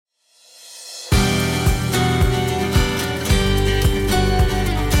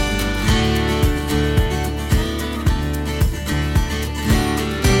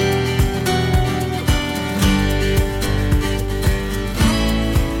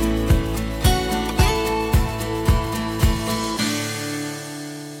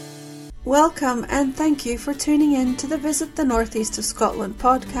Welcome and thank you for tuning in to the Visit the Northeast of Scotland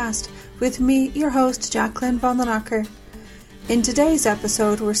podcast with me, your host, Jacqueline Van den Akker. In today's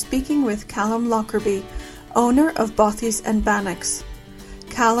episode, we're speaking with Callum Lockerbie, owner of Bothy's and Bannocks.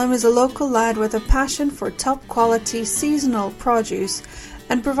 Callum is a local lad with a passion for top quality seasonal produce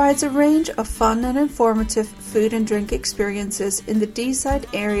and provides a range of fun and informative food and drink experiences in the Deeside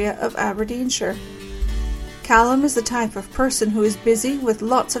area of Aberdeenshire. Callum is the type of person who is busy with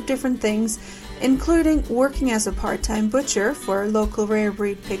lots of different things, including working as a part-time butcher for a local rare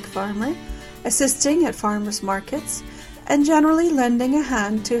breed pig farmer, assisting at farmers markets, and generally lending a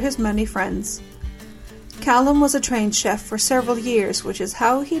hand to his many friends. Callum was a trained chef for several years, which is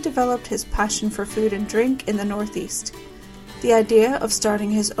how he developed his passion for food and drink in the Northeast. The idea of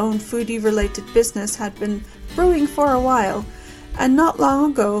starting his own foodie-related business had been brewing for a while, and not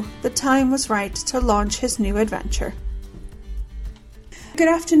long ago, the time was right to launch his new adventure. Good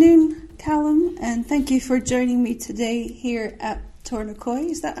afternoon, Callum, and thank you for joining me today here at Tornacoil.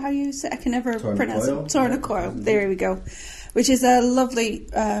 Is that how you say? I can never pronounce it. Tornacoil. There we go. Which is a lovely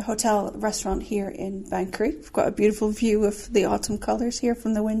hotel restaurant here in Banchory. We've got a beautiful view of the autumn colours here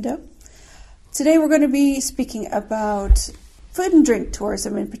from the window. Today we're going to be speaking about food and drink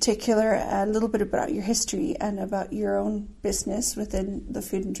tourism in particular, a little bit about your history and about your own business within the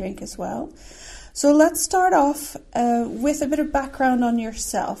food and drink as well. So let's start off with a bit of background on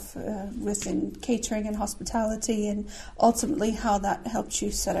yourself within catering and hospitality and ultimately how that helped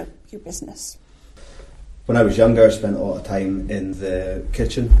you set up your business. When I was younger, I spent a lot of time in the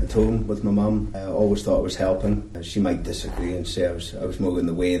kitchen at home with my mum. I always thought I was helping. She might disagree and say I was more in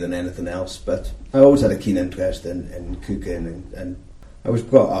the way than anything else, but I always had a keen interest in cooking and I was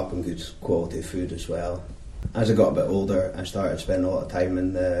brought up in good quality food as well. As I got a bit older, I started spending a lot of time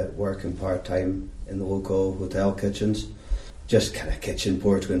working part-time in the local hotel kitchens. Just kind of kitchen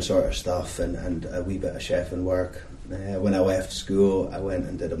portering sort of stuff and a wee bit of chefing work. When I left school, I went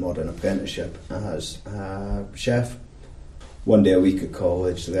and did a modern apprenticeship as a chef. One day a week at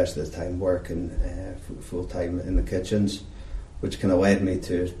college, the rest of the time working full-time in the kitchens, which kind of led me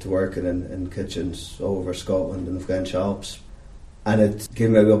to working in kitchens all over Scotland and the French Alps. And it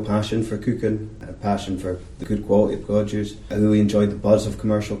gave me a real passion for cooking, a passion for the good quality produce. I really enjoyed the buzz of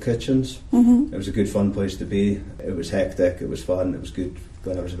commercial kitchens. Mm-hmm. It was a good fun place to be. It was hectic, it was fun, it was good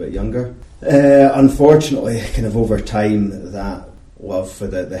when I was a bit younger. Unfortunately, kind of over time, that love for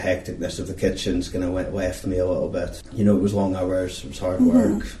the hecticness of the kitchens kind of left me a little bit. You know, it was long hours, it was hard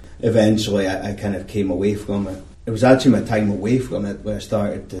work. Eventually, I kind of came away from it. It was actually my time away from it where I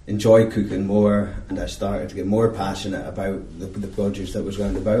started to enjoy cooking more and I started to get more passionate about the produce that was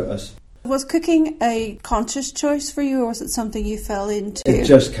round about us. Was cooking a conscious choice for you or was it something you fell into? It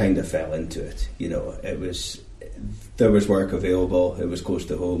just kind of fell into it. You know, there was work available, it was close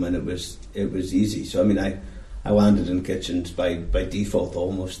to home and it was easy. So I mean, I landed in kitchens by default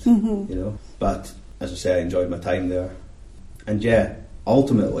almost, you know. But as I say, I enjoyed my time there. And yeah,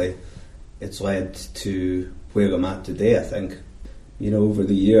 ultimately, it's led to where I'm at today, I think. You know, over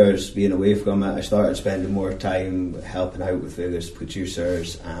the years, being away from it, I started spending more time helping out with various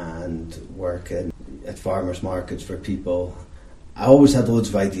producers and working at farmers markets for people. I always had loads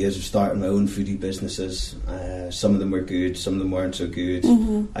of ideas of starting my own foodie businesses. Some of them were good, some of them weren't so good.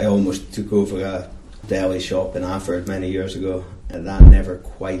 Mm-hmm. I almost took over a deli shop in Afford many years ago, and that never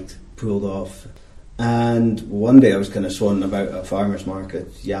quite pulled off. And one day I was kind of swanning about at a farmer's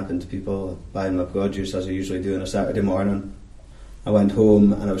market, yapping to people, buying my produce as I usually do on a Saturday morning. I went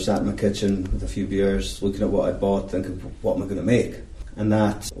home and I was sat in my kitchen with a few beers, looking at what I'd bought, thinking, what am I going to make? And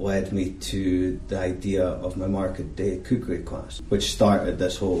that led me to the idea of my market day cookery class, which started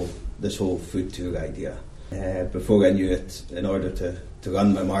this whole food tour idea. Before I knew it, in order to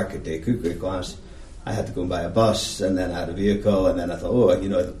run my market day cookery class, I had to go and buy a bus, and then I had a vehicle, and then I thought,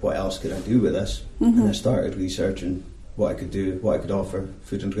 what else could I do with this? Mm-hmm. And I started researching what I could do, what I could offer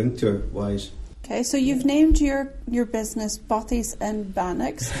food and drink tour-wise. Okay, so you've named your business Bothy's and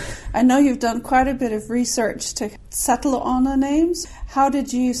Bannocks. I know you've done quite a bit of research to settle on the names. How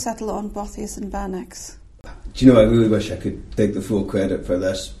did you settle on Bothy's and Bannocks? Do you know, I really wish I could take the full credit for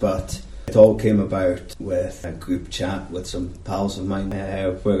this, but it all came about with a group chat with some pals of mine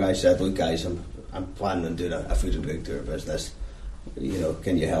where I said, look guys, I'm planning on doing a food and drink tour business. You know,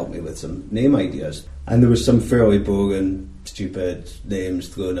 can you help me with some name ideas? And there was some fairly boring, stupid names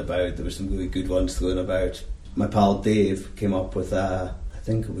thrown about. There were some really good ones thrown about. My pal Dave came up with I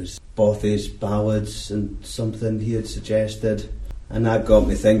think it was Bothy's Ballads and something he had suggested. And that got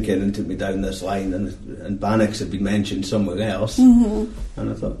me thinking and took me down this line. And Bannocks had been mentioned somewhere else. Mm-hmm. And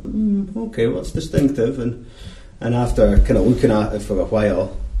I thought, okay, what's distinctive? And after kind of looking at it for a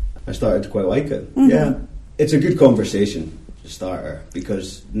while, I started to quite like it. Mm-hmm. Yeah, it's a good conversation starter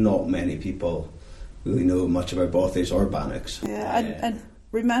because not many people really know much about bothies or bannocks. Yeah, I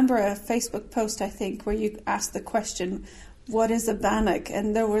remember a Facebook post, I think, where you asked the question, what is a bannock?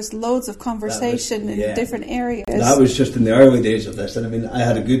 And there was loads of conversation in different areas. That was just in the early days of this. And I mean,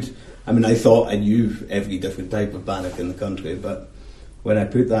 I thought I knew every different type of bannock in the country, but when I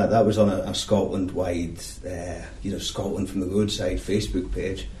put that was on a Scotland-wide, Scotland from the Roadside Facebook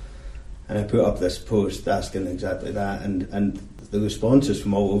page. And I put up this post asking exactly that, and the responses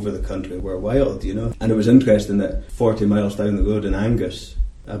from all over the country were wild, you know. And it was interesting that 40 miles down the road in Angus,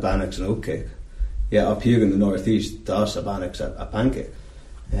 a bannock's an oatcake. Yeah, up here in the northeast, to us, a bannock's a pancake.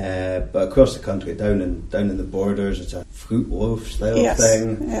 But across the country, down in the borders, it's a fruit loaf style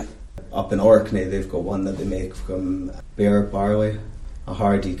thing. Yeah. Up in Orkney, they've got one that they make from bare barley, a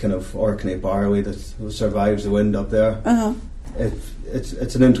hardy kind of Orkney barley that survives the wind up there. Uh-huh.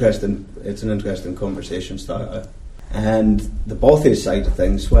 It's an interesting conversation starter. And the bothy side of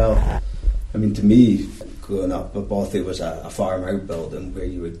things, well, I mean, to me, growing up, a bothy was a farm outbuilding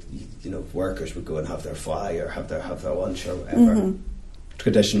where workers would go and have their fly or have their lunch or whatever. Mm-hmm.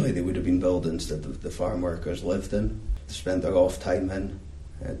 Traditionally, they would have been buildings that the farm workers lived in, spent their off time in.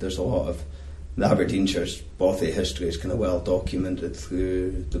 There's a lot of the Aberdeenshire's bothy history is kind of well documented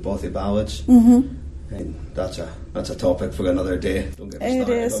through the bothy ballads. Mm-hmm. And that's a topic for another day. Don't get me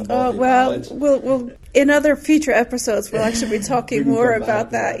started. It is. Oh well, we'll in other future episodes we'll actually be talking more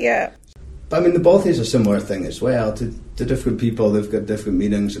about that. Yeah. But I mean, the bothy is a similar thing as well. To different people, they've got different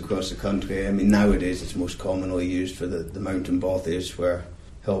meanings across the country. I mean, nowadays it's most commonly used for the mountain bothies, where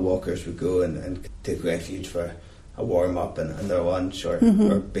hill walkers would go and take refuge for a warm up and their lunch, or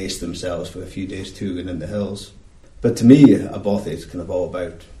base themselves for a few days touring in the hills. But to me, a bothy is kind of all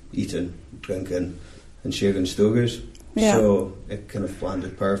about eating, drinking, and sharing stories. Yeah. So it kind of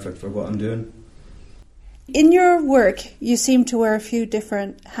landed perfect for what I'm doing. In your work, you seem to wear a few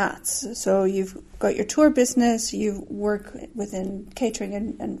different hats. So you've got your tour business, you work within catering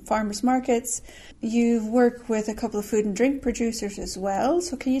and farmers markets, you work with a couple of food and drink producers as well.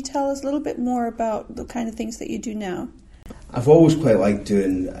 So can you tell us a little bit more about the kind of things that you do now? I've always quite liked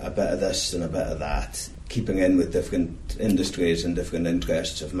doing a bit of this and a bit of that, keeping in with different industries and different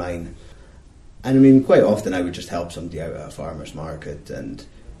interests of mine. And I mean, quite often I would just help somebody out at a farmer's market, and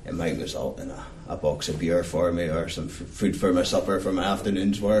it might result in a box of beer for me or some food for my supper for my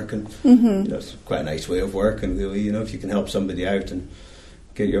afternoon's work. And it's quite a nice way of working, really. You know, if you can help somebody out and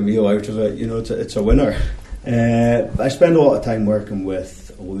get your meal out of it, it's a winner. I spend a lot of time working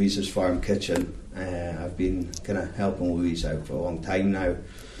with Louise's Farm Kitchen. I've been kind of helping Louise out for a long time now.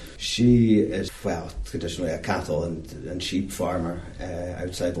 She is, traditionally a cattle and sheep farmer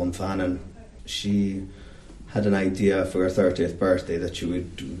outside Lunfannon. She had an idea for her 30th birthday that she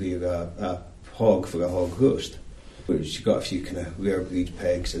would rear a hog for a hog roast. She got a few kind of rare breed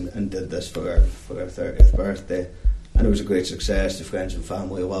pigs and did this for her 30th birthday, and it was a great success. The friends and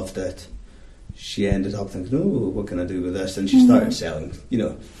family loved it. She ended up thinking, what can I do with this? And she started selling,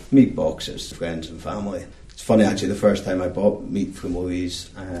 meat boxes to friends and family. It's funny, actually, the first time I bought meat from Louise,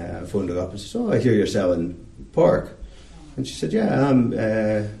 I phoned her up and said, I hear you're selling pork. And she said, yeah, I am.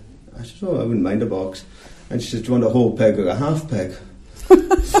 I said, I wouldn't mind a box. And she said, do you want a whole pig or a half pig?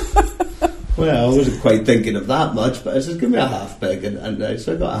 Well, I wasn't quite thinking of that much, but I said, give me a half pig. And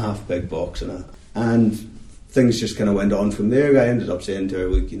so I got a half pig box. And things just kind of went on from there. I ended up saying to her,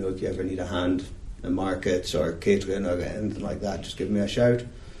 look, if you ever need a hand in markets or catering or anything like that, just give me a shout.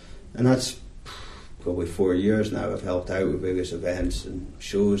 And that's probably 4 years now. I've helped out with various events and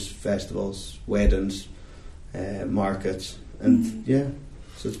shows, festivals, weddings, markets. And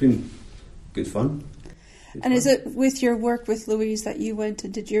so it's been good fun. And is it with your work with Louise that you went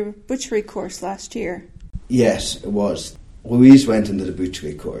and did your butchery course last year? Yes, it was. Louise went into the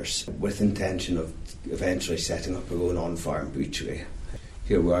butchery course with intention of eventually setting up her own on-farm butchery.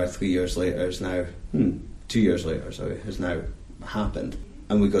 Here we are 3 years later, 2 years later, has now happened.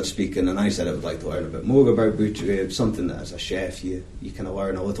 And we got speaking, and I said I would like to learn a bit more about butchery. It's something that as a chef you kind of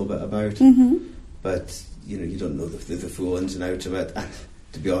learn a little bit about. Mm-hmm. But, you don't know the full ins and outs of it. And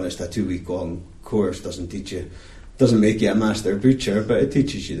to be honest, a 2-week-long course doesn't make you a master butcher, but it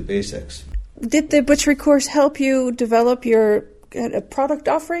teaches you the basics. Did the butchery course help you develop your product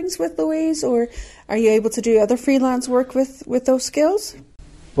offerings with Louise, or are you able to do other freelance work with those skills?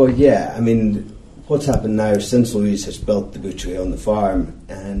 Well, yeah, I mean, what's happened now since Louise has built the butchery on the farm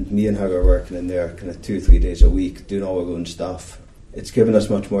and me and her are working in there kind of 2-3 days a week doing all our own stuff, it's given us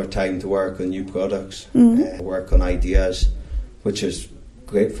much more time to work on new products, work on ideas, which is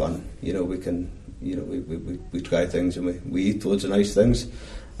great fun. We can we try things and we eat loads of nice things.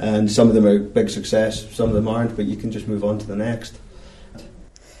 And some of them are a big success, some of them aren't, but you can just move on to the next.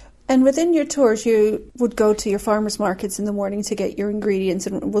 And within your tours, you would go to your farmers markets in the morning to get your ingredients,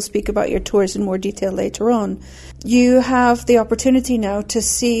 and we'll speak about your tours in more detail later on. You have the opportunity now to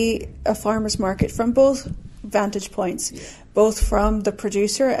see a farmers market from both vantage points, both from the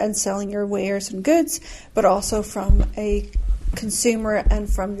producer and selling your wares and goods, but also from a consumer and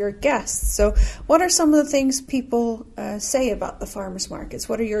from your guests. So what are some of the things people say about the farmers markets?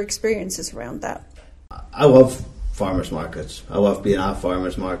 What are your experiences around that? I love farmers markets. I love being at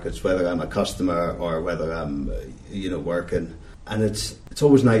farmers markets, whether I'm a customer or whether I'm working. And it's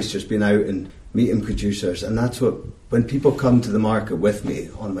always nice just being out and meeting producers. And that's what, when people come to the market with me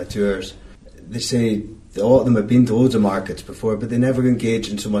on my tours, they say a lot of them have been to loads of markets before, but they never engage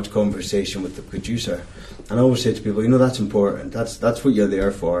in so much conversation with the producer. And I always say to people, that's important. That's what you're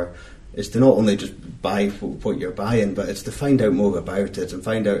there for, is to not only just buy what you're buying, but it's to find out more about it and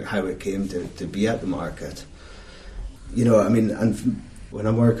find out how it came to be at the market. And when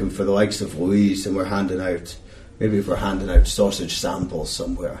I'm working for the likes of Louise and we're handing out sausage samples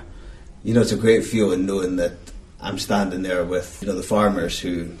somewhere, it's a great feeling knowing that I'm standing there with, the farmers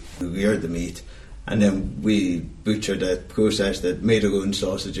who reared the meat, and then we butchered it, processed it, made our own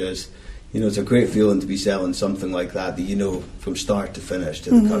sausages. It's a great feeling to be selling something like that from start to finish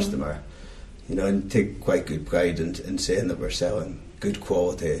to the customer. And take quite good pride in saying that we're selling good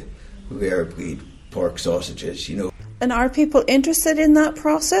quality, rare breed pork sausages, And are people interested in that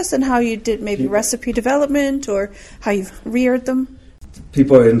process and how you did maybe recipe development or how you've reared them?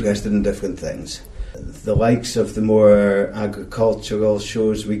 People are interested in different things. The likes of the more agricultural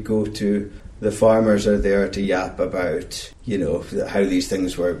shows we go to, the farmers are there to yap about, how these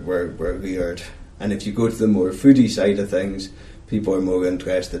things were reared. And if you go to the more foodie side of things, people are more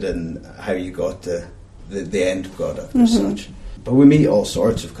interested in how you got to the end product as such. But we meet all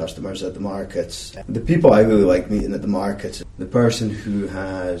sorts of customers at the markets. The people I really like meeting at the markets, the person who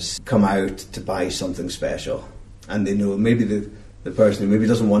has come out to buy something special, and they know maybe the person who maybe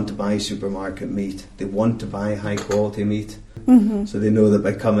doesn't want to buy supermarket meat, they want to buy high quality meat. So they know that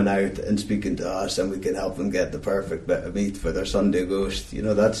by coming out and speaking to us, and we can help them get the perfect bit of meat for their Sunday roast,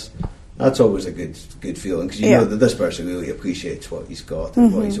 that's always a good feeling, because you know that this person really appreciates what he's got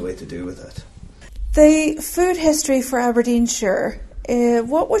and what he's away to do with it. The food history for Aberdeenshire,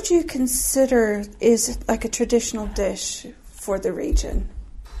 what would you consider is like a traditional dish for the region?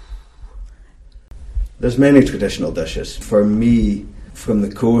 There's many traditional dishes. For me, from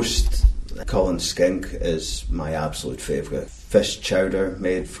the coast, Cullen skink is my absolute favourite. Fish chowder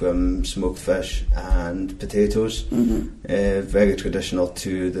made from smoked fish and potatoes. Very traditional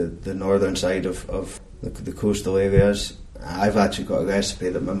to the northern side of the coastal areas. I've actually got a recipe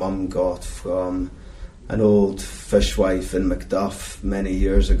that my mum got from an old fishwife in Macduff many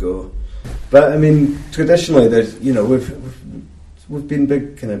years ago. But traditionally, there's we've been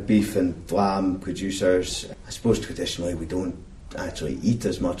big kind of beef and lamb producers. I suppose traditionally we don't actually eat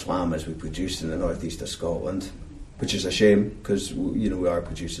as much lamb as we produce in the northeast of Scotland, which is a shame, because we are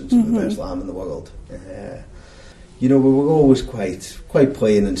producing some of the best lamb in the world. We were always quite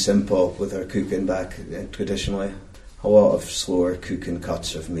plain and simple with our cooking back traditionally. A lot of slower cooking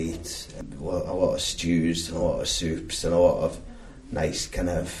cuts of meat, a lot of stews, and a lot of soups, and a lot of nice kind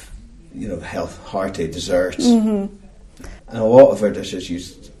of, hearty desserts. And a lot of our dishes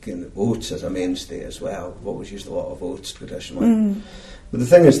used oats as a mainstay as well. We've always used a lot of oats traditionally. But the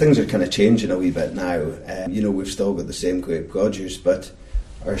thing is, things are kind of changing a wee bit now. We've still got the same great produce, but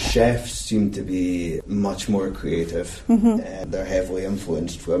our chefs seem to be much more creative. They're heavily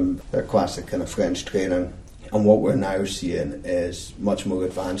influenced from their classic kind of French training. And what we're now seeing is much more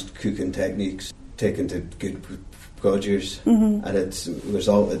advanced cooking techniques taken to good produce, and it's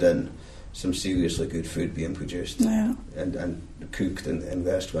resulted in some seriously good food being produced and cooked in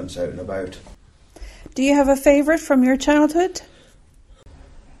restaurants out and about. Do you have a favourite from your childhood?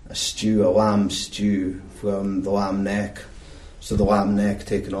 A lamb stew from the lamb neck. So the lamb neck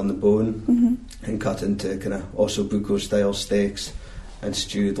taken on the bone and cut into kind of also bucco style steaks and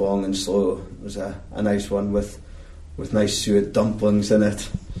stewed long and slow. It was a nice one with nice suet dumplings in it.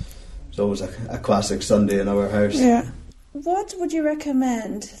 It's always a classic Sunday in our house. Yeah. What would you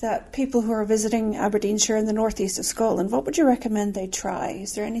recommend that people who are visiting Aberdeenshire in the northeast of Scotland, what would you recommend they try?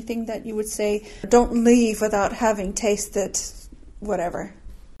 Is there anything that you would say, don't leave without having tasted whatever?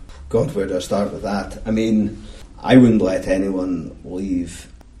 God, where do I start with that? I wouldn't let anyone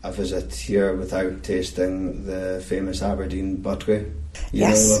leave a visit here without tasting the famous Aberdeen buttery.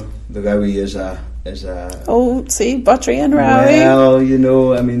 Yes. The Rowie is a... Oh, see, buttery and Rowie. Well,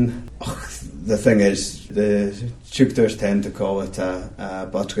 the thing is, the Teuchters tend to call it a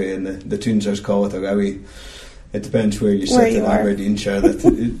buttery, and the Toonsers call it a rowie. It depends where you sit in Aberdeenshire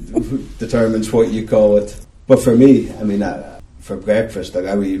that determines what you call it. But for me, I mean, for breakfast, a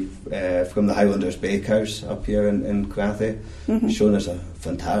rowie from the Highlanders Bakehouse up here in Crathy. Shown as a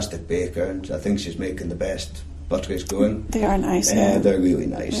fantastic baker, and I think she's making the best butteries going. They are nice. They're really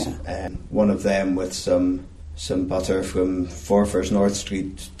nice. Yeah. One of them with some butter from Forfars North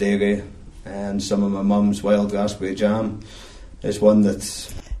Street Dairy and some of my mum's wild raspberry jam is one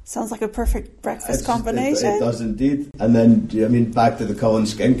that's... Sounds like a perfect breakfast combination. It does indeed. And then, I mean, back to the Cullen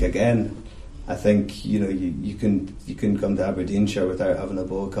Skink again. I think, you know, you can come to Aberdeenshire without having a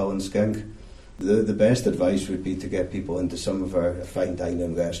bowl of Cullen Skink. The best advice would be to get people into some of our fine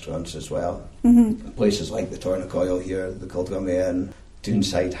dining restaurants as well. Places like the Tornacoil here, the Culdrummy Inn,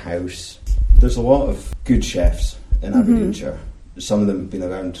 Doonside House. There's a lot of good chefs in Aberdeenshire. Some of them have been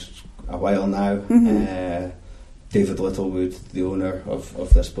around a while now. David Littlewood, the owner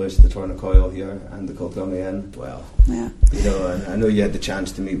of this place, the Tornacoil here, and the Culdrummy Inn. Well, you know, and I know you had the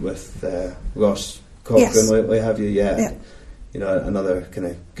chance to meet with Ross Cochran lately, have you? Yeah. You know, another kind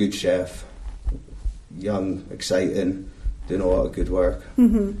of good chef, young, exciting, doing a lot of good work.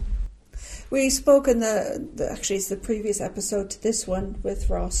 We spoke in actually it's the previous episode to this one with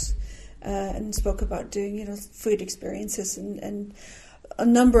Ross, and spoke about doing, you know, food experiences and a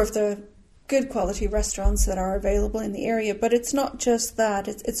number of the good quality restaurants that are available in the area. But it's not just that,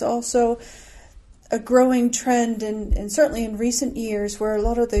 it's also a growing trend, and certainly in recent years, where a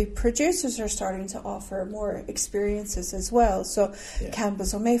lot of the producers are starting to offer more experiences as well. So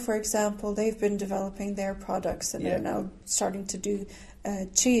Campbell's O'May, for example, they've been developing their products and are now starting to do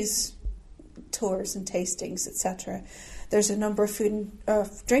cheese tours and tastings, etc. There's a number of food and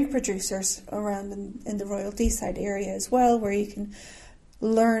drink producers around in the Royal Deeside area as well, where you can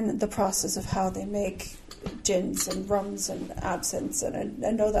learn the process of how they make gins and rums and absinthes, and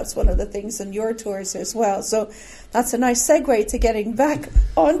I know that's one of the things on your tours as well. So that's a nice segue to getting back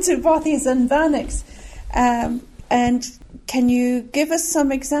onto Bothies and Bannocks. And can you give us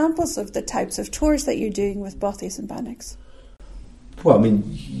some examples of the types of tours that you're doing with Bothies and Bannocks? Well, I mean,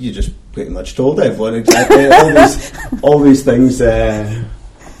 you just pretty much told everyone exactly. all these things in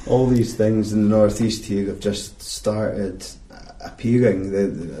the northeast here have just started appearing.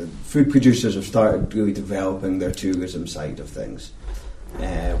 The food producers have started really developing their tourism side of things,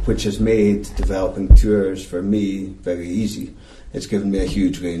 which has made developing tours for me very easy. It's given me a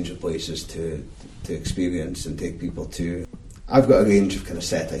huge range of places to experience and take people to. I've got a range of kind of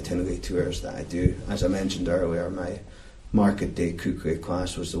set itinerary tours that I do. As I mentioned earlier, my market day cookery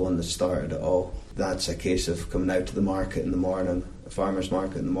class was the one that started it all. That's a case of coming out to the market in the morning, a farmer's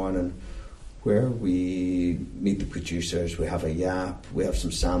market in the morning, where we meet the producers, we have a yap, we have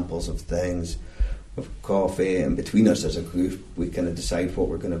some samples of things, we have coffee, and between us as a group we kind of decide what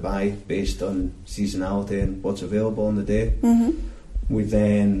we're going to buy based on seasonality and what's available on the day. We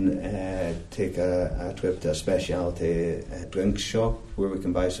then take a trip to a specialty drinks shop where we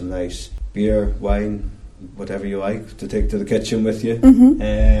can buy some nice beer, wine, whatever you like, to take to the kitchen with you.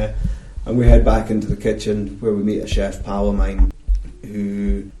 And we head back into the kitchen where we meet a chef pal of mine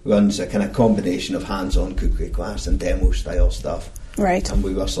who runs a kind of combination of hands-on cookery class and demo style stuff. Right. And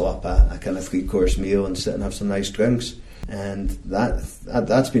we rustle up a kind of 3-course meal and sit and have some nice drinks. And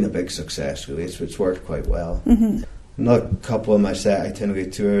that's been a big success, really. It's worked quite well. Another couple of my set itinerary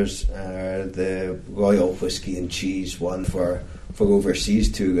tours are the Royal Whiskey and Cheese one for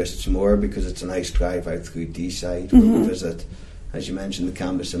overseas tourists more, because it's a nice drive out through Deeside where we visit, as you mentioned, the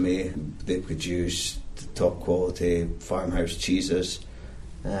Campbell's O'May. They produce top quality farmhouse cheeses,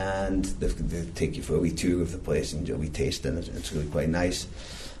 and they take you for a wee tour of the place and a wee tasting. It's really quite nice.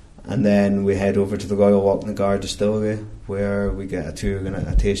 And then we head over to the Royal Lochnagar Distillery, where we get a tour and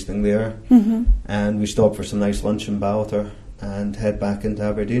a tasting there. And we stop for some nice lunch in Ballater and head back into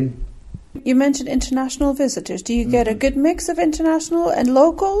Aberdeen. You mentioned international visitors. Do you get a good mix of international and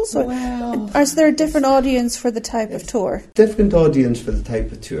locals? Or is there a different audience for the type of tour? Different audience for the type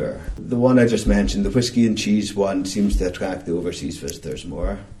of tour. The one I just mentioned, the Whiskey and Cheese one, seems to attract the overseas visitors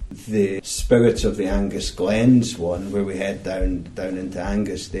more. The Spirits of the Angus Glens one, where we head down into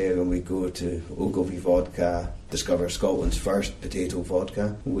Angus there and we go to Ogilvy Vodka, discover Scotland's first potato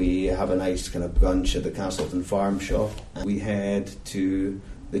vodka. We have a nice kind of brunch at the Castleton Farm Shop. And we head to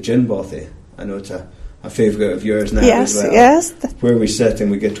the Gin Bothy. I know it's a favourite of yours now as well. Yes. Where we sit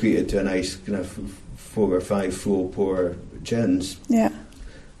and we get treated to a nice kind of 4 or 5 full pour gins. Yeah.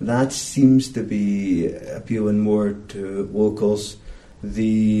 That seems to be appealing more to locals.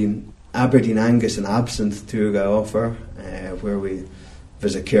 The Aberdeen Angus and Absinthe tour I offer, where we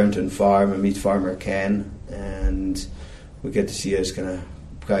visit Cairnton Farm and meet Farmer Ken, and we get to see his kind of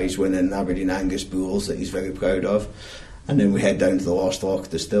prize-winning Aberdeen Angus bulls that he's very proud of. And then we head down to the Lost Loch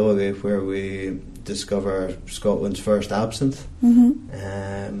Distillery, where we discover Scotland's first absinthe.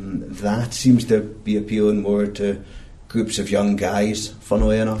 That seems to be appealing more to groups of young guys,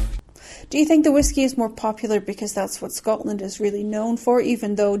 funnily enough. Do you think the whiskey is more popular because that's what Scotland is really known for,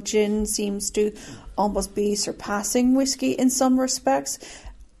 even though gin seems to almost be surpassing whiskey in some respects?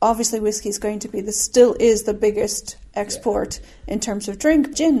 Obviously, whiskey is going to be still is the biggest export in terms of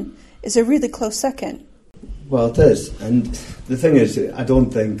drink. Gin is a really close second. Well, it is, and the thing is, I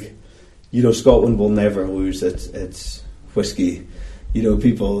don't think, Scotland will never lose its whiskey.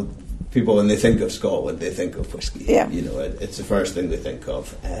 People when they think of Scotland, they think of whiskey. Yeah. It's the first thing they think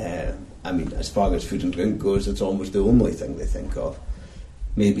of. As far as food and drink goes, it's almost the only thing they think of.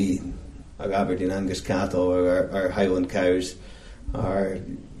 Maybe our Aberdeen Angus cattle or our Highland cows are,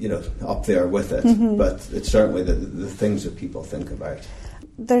 up there with it. But it's certainly the things that people think about.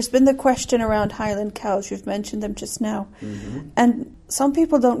 There's been the question around Highland cows. You've mentioned them just now. And some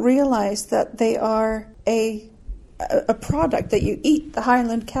people don't realise that they are a product that you eat, the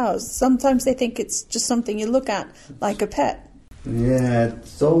Highland cows. Sometimes they think it's just something you look at like a pet. Yeah,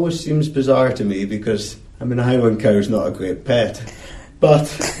 it always seems bizarre to me because, a Highland cow is not a great pet, but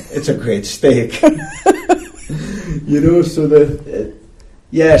it's a great steak.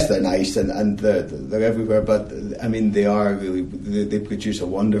 Yes, they're nice and they're everywhere, but they are really, they produce a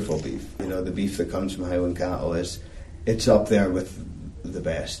wonderful beef. The beef that comes from Highland cattle it's up there with the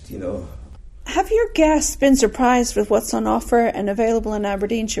best. Have your guests been surprised with what's on offer and available in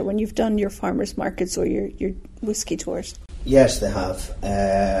Aberdeenshire when you've done your farmers markets or your whiskey tours? Yes, they have.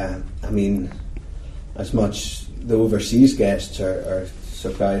 As much the overseas guests are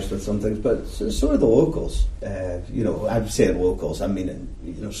surprised with some things, but so are the locals. I'd say locals.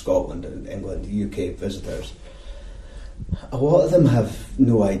 Scotland and England, UK visitors. A lot of them have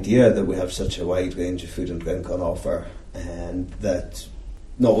no idea that we have such a wide range of food and drink on offer, and that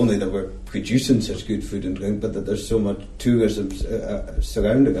not only that we're producing such good food and drink, but that there's so much tourism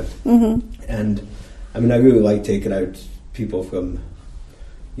surrounding it. And I really like taking out people from,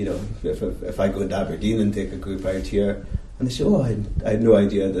 if I go into Aberdeen and take a group out here, and they say, "Oh, I had no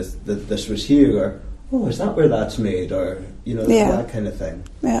idea that this was here," or "Oh, is that where that's made?" or that kind of thing.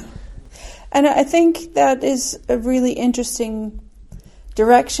 Yeah, and I think that is a really interesting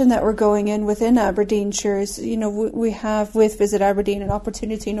direction that we're going in within Aberdeenshire. Is, we have with Visit Aberdeen and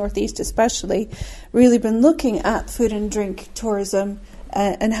Opportunity Northeast especially really been looking at food and drink tourism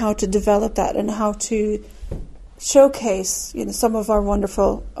and how to develop that and how to showcase some of our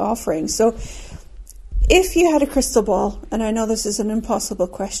wonderful offerings. So if you had a crystal ball, and I know this is an impossible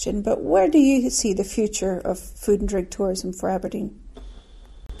question, but where do you see the future of food and drink tourism for Aberdeen?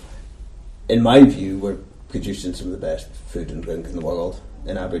 In my view, we're producing some of the best food and drink in the world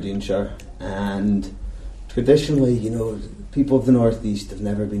in Aberdeenshire, and traditionally, people of the Northeast have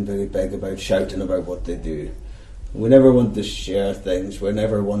never been very big about shouting about what they do. We never want to share things, we're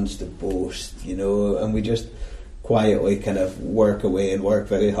never ones to boast, and we just quietly kind of work away and work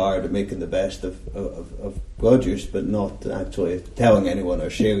very hard at making the best of produce, but not actually telling anyone or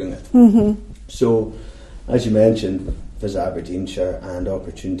sharing it. So, as you mentioned, Visit Aberdeenshire and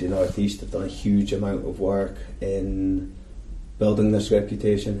Opportunity Northeast have done a huge amount of work in building this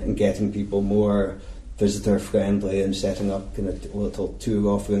reputation and getting people more visitor friendly and setting up kind of little tour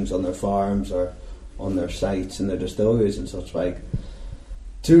offerings on their farms or on their sites and their distilleries and such like.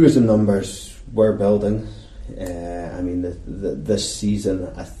 Tourism numbers were building. This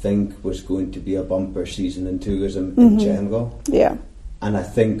season I think was going to be a bumper season in tourism in general. Yeah. And I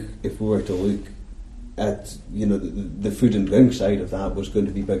think if we were to look at the food and drink side of that was going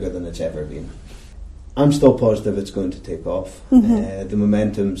to be bigger than it's ever been. I'm still positive it's going to take off. The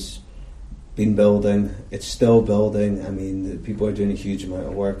momentum's been building. It's still building. The people are doing a huge amount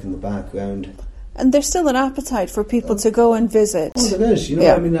of work in the background. And there's still an appetite for people to go and visit. Oh, there is.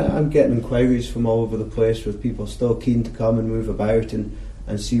 I'm getting inquiries from all over the place with people still keen to come and move about and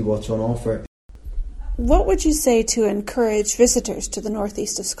see what's on offer. What would you say to encourage visitors to the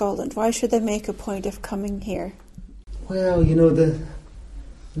northeast of Scotland? Why should they make a point of coming here? Well, the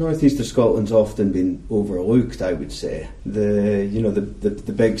northeast of Scotland's often been overlooked, I would say.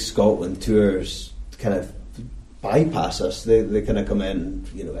 The big Scotland tours kind of bypass us. They kind of come in,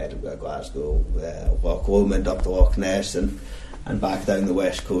 Edinburgh, Glasgow, Loch Lomond, up to Loch Ness and back down the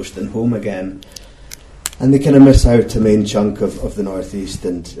west coast and home again. And they kind of miss out the main chunk of the northeast,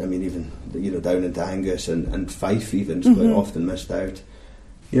 and even down into Angus and Fife even's quite often missed out.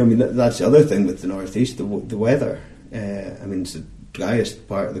 That's the other thing with the northeast, the weather. It's driest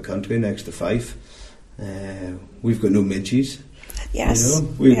part of the country next to Fife. We've got no midges. Yes.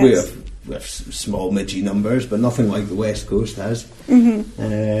 You know? We have small midgie numbers, but nothing like the West Coast has.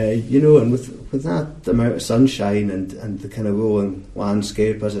 Mm-hmm. You know, and with that amount of sunshine and the kind of rolling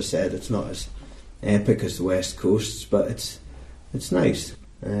landscape, as I said, it's not as epic as the West Coast, but it's nice.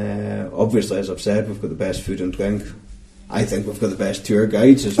 Obviously, as I've said, we've got the best food and drink. I think we've got the best tour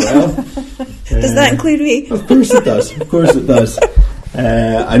guides as well. Does that include me? Of course it does. Of course it does.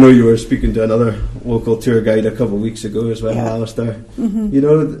 I know you were speaking to another local tour guide a couple of weeks ago as well, Yeah. Alistair. Mm-hmm. You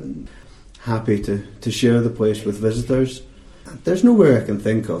know, happy to share the place with visitors. There's nowhere I can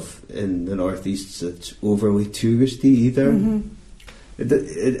think of in the northeast that's overly touristy either. Mm-hmm.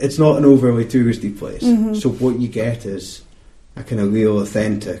 It's not an overly touristy place. Mm-hmm. So what you get is a kind of real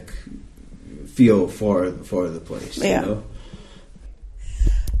authentic feel for the place. Yeah. You know?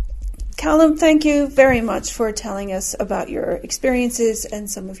 Callum, thank you very much for telling us about your experiences and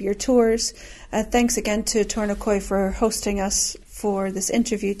some of your tours. Thanks again to Tournacoy for hosting us for this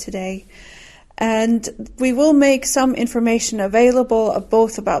interview today. And we will make some information available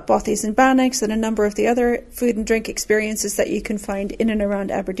both about Bothy's and Bannocks and a number of the other food and drink experiences that you can find in and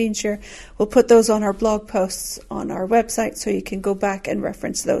around Aberdeenshire. We'll put those on our blog posts on our website so you can go back and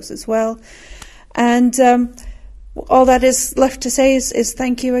reference those as well. And all that is left to say is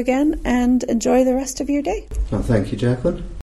thank you again and enjoy the rest of your day. Well, thank you, Jacqueline.